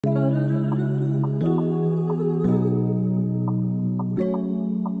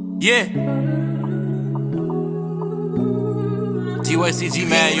Yeah. TYCG,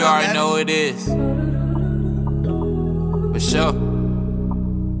 man, you already know what it is. For sure.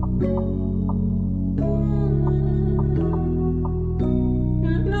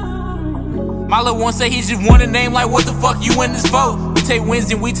 My little one say he just want a name like what the fuck you in this for? We take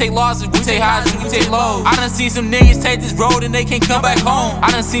wins and we take losses, we take highs and we take lows. I done seen some niggas take this road and they can't come back home.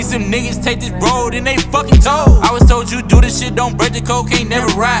 I done seen some niggas take this road and they fucking told. I was told you do this shit, don't break the code, can't never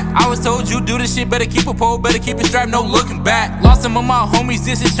rap. I was told you do this shit, better keep a pole, better keep it strapped, no looking back. Lost some of my homies,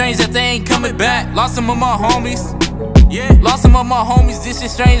 this is strange that they ain't coming back. Lost some of my homies. Yeah, lost some of my homies, this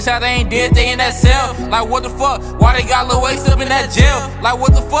is strange how they ain't dead, they in that cell. Like what the fuck, why they got Lil Ace up in that jail? Like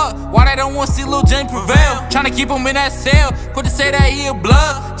what the fuck, why they don't want to see Lil Jon prevail? Tryna keep him in that cell, quick to say that he a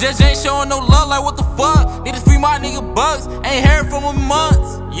blood. Judge ain't showing no love, like what the fuck? Need to free my nigga Bugs, ain't heard from him in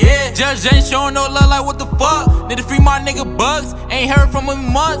months. Yeah, Judge ain't showing no love, like what the fuck? Need to free my nigga Bugs, ain't heard from him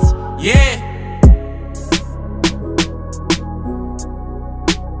in months. Yeah.